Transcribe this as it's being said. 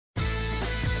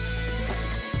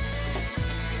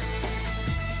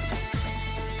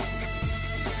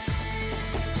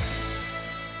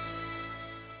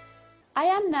I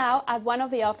am now at one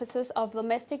of the offices of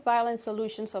Domestic Violence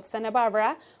Solutions of Santa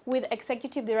Barbara with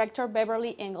Executive Director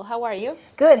Beverly Engel. How are you?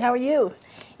 Good, how are you?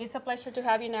 It's a pleasure to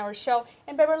have you in our show.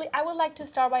 And Beverly, I would like to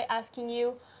start by asking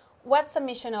you, what's the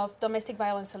mission of Domestic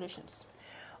Violence Solutions?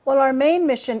 Well, our main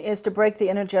mission is to break the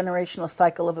intergenerational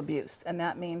cycle of abuse, and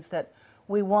that means that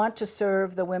we want to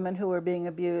serve the women who are being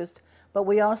abused, but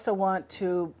we also want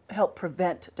to help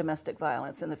prevent domestic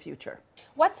violence in the future.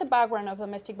 What's the background of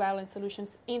Domestic Violence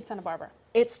Solutions in Santa Barbara?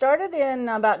 It started in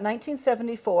about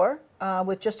 1974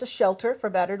 with just a shelter for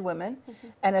battered women,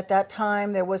 and at that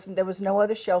time there was no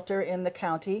other shelter in the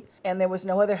county, and there was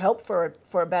no other help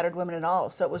for battered women at all,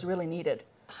 so it was really needed.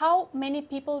 How many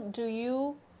people do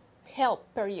you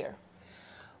help per year?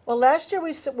 Well, last year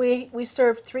we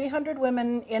served 300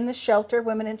 women in the shelter,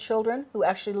 women and children who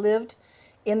actually lived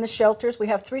in the shelters. We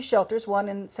have 3 shelters, one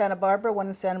in Santa Barbara, one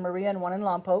in Santa Maria, and one in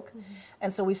Lompoc.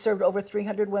 And so we served over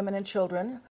 300 women and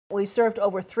children. We served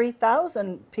over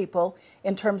 3,000 people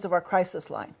in terms of our crisis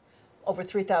line. Over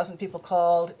 3,000 people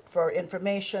called for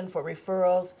information, for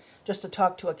referrals, just to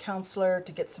talk to a counselor,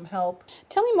 to get some help.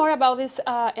 Tell me more about this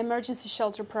emergency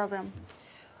shelter program.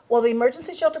 Well, the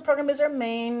emergency shelter program is our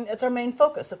main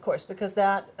focus, of course, because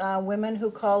that women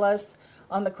who call us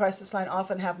on the crisis line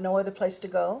often have no other place to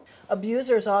go.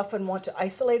 Abusers often want to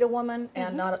isolate a woman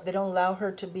and they don't allow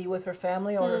her to be with her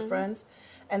family or her friends.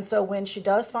 And so when she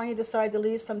does finally decide to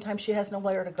leave, sometimes she has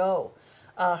nowhere to go.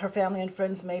 Her family and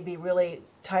friends may be really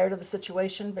tired of the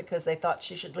situation because they thought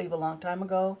she should leave a long time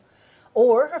ago.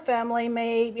 Or her family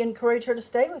may encourage her to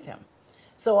stay with him.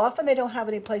 So often they don't have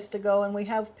any place to go, and we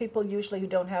have people usually who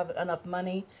don't have enough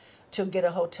money to get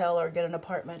a hotel or get an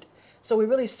apartment. So we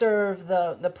really serve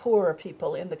the poorer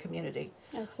people in the community.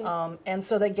 I see. And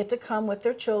so they get to come with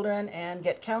their children and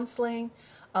get counseling.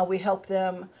 We help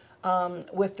them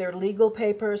with their legal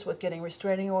papers, with getting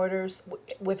restraining orders.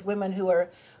 With women who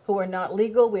are not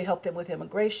legal, we help them with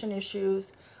immigration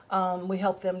issues. We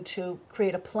help them to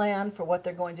create a plan for what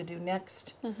they're going to do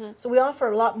next. So we offer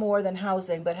a lot more than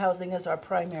housing, but housing is our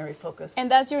primary focus.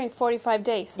 And that's during 45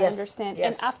 days, Yes, I understand.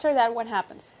 yes. And after that, what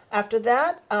happens? After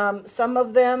that, some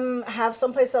of them have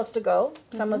someplace else to go.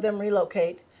 Some of them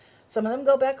relocate. Some of them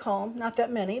go back home. Not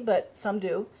that many, but some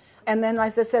do. And then,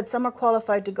 as I said, some are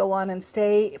qualified to go on and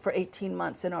stay for 18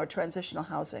 months in our transitional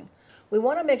housing. We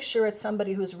want to make sure it's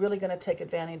somebody who's really going to take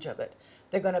advantage of it.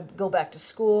 They're going to go back to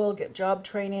school, get job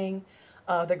training.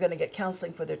 They're going to get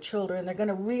counseling for their children. They're going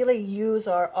to really use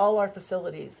all our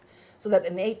facilities so that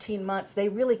in 18 months they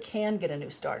really can get a new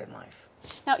start in life.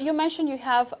 Now, you mentioned you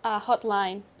have a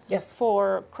hotline. Yes.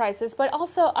 For crisis, but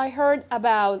also I heard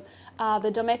about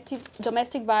the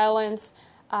domestic violence,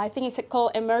 I think it's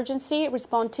called emergency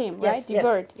response team, right? Yes,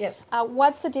 Divert. yes.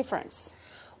 What's the difference?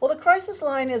 Well, the crisis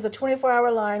line is a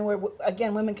 24-hour line where,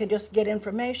 again, women can just get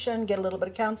information, get a little bit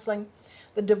of counseling.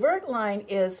 The divert line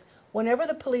is whenever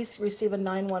the police receive a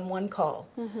 911 call,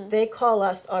 they call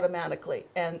us automatically,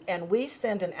 and we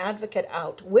send an advocate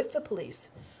out with the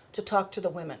police to talk to the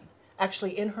women,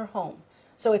 actually in her home.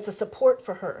 So it's a support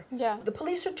for her. Yeah. The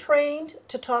police are trained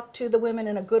to talk to the women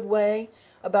in a good way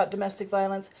about domestic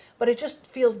violence, but it just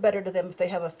feels better to them if they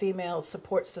have a female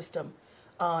support system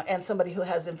and somebody who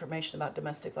has information about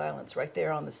domestic violence right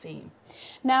there on the scene.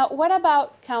 Now, what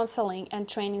about counseling and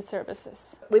training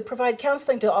services? We provide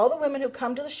counseling to all the women who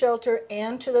come to the shelter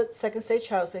and to the second stage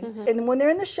housing. And when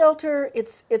they're in the shelter,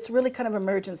 it's really kind of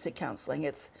emergency counseling.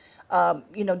 It's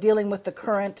dealing with the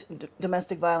current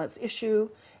domestic violence issue.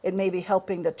 It may be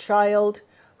helping the child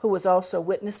who was also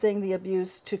witnessing the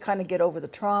abuse to kind of get over the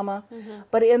trauma.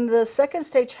 But in the second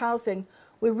stage housing,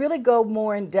 we really go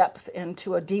more in depth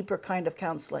into a deeper kind of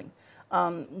counseling.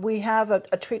 We have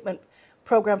a treatment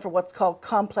program for what's called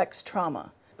complex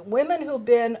trauma. Women who've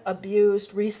been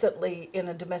abused recently in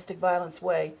a domestic violence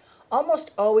way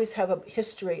almost always have a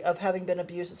history of having been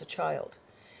abused as a child.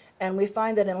 And we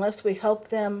find that unless we help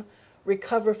them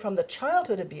recover from the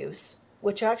childhood abuse,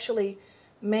 which actually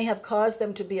may have caused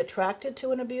them to be attracted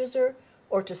to an abuser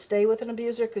or to stay with an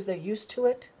abuser because they're used to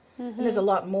it. And there's a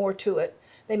lot more to it.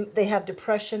 They have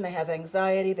depression, they have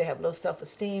anxiety, they have low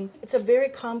self-esteem. It's a very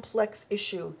complex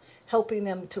issue, helping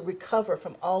them to recover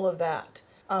from all of that.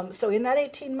 So in that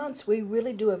 18 months, we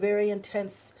really do a very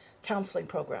intense counseling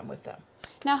program with them.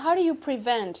 Now, how do you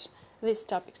prevent these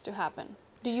topics to happen?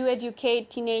 Do you educate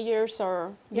teenagers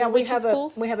or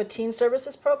schools? We have a teen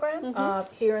services program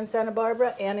here in Santa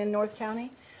Barbara and in North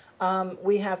County.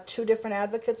 We have 2 different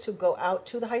advocates who go out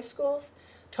to the high schools,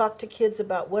 talk to kids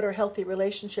about what are healthy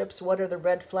relationships, what are the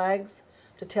red flags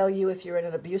to tell you if you're in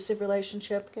an abusive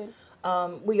relationship. Good.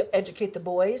 We educate the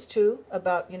boys too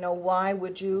about, why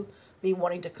would you be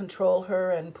wanting to control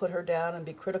her and put her down and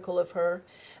be critical of her.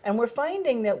 And we're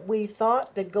finding that we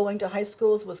thought that going to high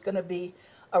schools was going to be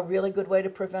a really good way to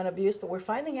prevent abuse, but we're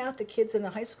finding out that kids in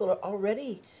the high school are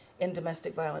already in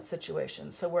domestic violence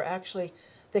situations. So we're actually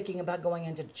thinking about going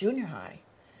into junior high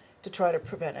to try to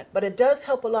prevent it. But it does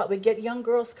help a lot. We get young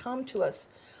girls come to us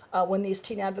when these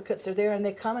teen advocates are there, and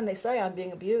they come and they say, I'm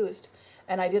being abused,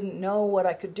 and I didn't know what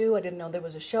I could do. I didn't know there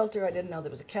was a shelter. I didn't know there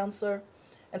was a counselor.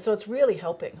 And so it's really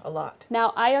helping a lot.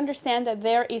 Now, I understand that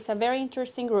there is a very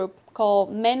interesting group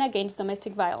called Men Against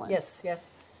Domestic Violence. Yes,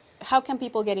 yes. How can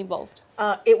people get involved?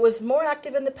 It was more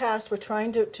active in the past. We're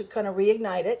trying to kind of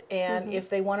reignite it. And if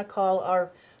they want to call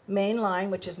our main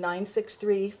line, which is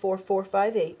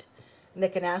 963-4458, and they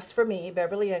can ask for me,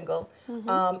 Beverly Engel,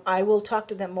 I will talk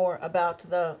to them more about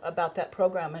that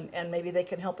program, and maybe they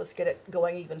can help us get it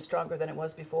going even stronger than it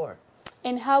was before.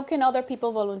 And how can other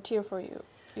people volunteer for you?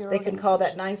 They can call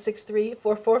that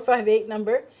 963-4458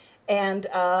 number. And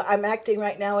I'm acting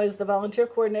right now as the volunteer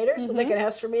coordinator, so they can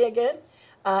ask for me again.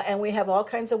 And we have all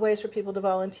kinds of ways for people to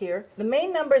volunteer. The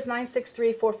main number is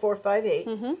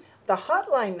 963-4458. The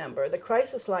hotline number, the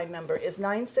crisis line number, is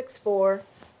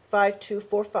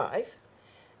 964-5245.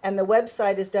 And the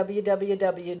website is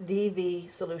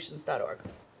www.dvsolutions.org.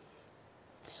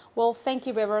 Well, thank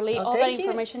you, Beverly. Oh, all that thank you.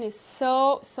 information is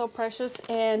so precious.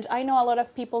 And I know a lot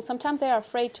of people, sometimes they are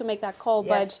afraid to make that call,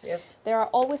 Yes, but yes. there are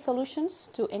always solutions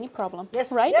to any problem.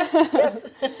 Yes, right? yes, yes.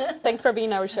 Thanks for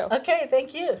being on our show. Okay,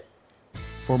 thank you.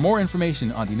 For more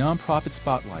information on the Nonprofit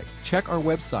Spotlight, check our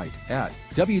website at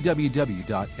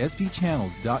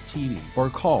www.sbchannels.tv or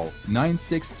call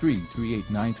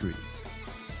 963-3893.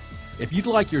 If you'd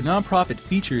like your nonprofit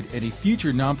featured in a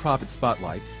future Nonprofit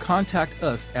Spotlight, contact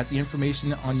us at the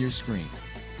information on your screen.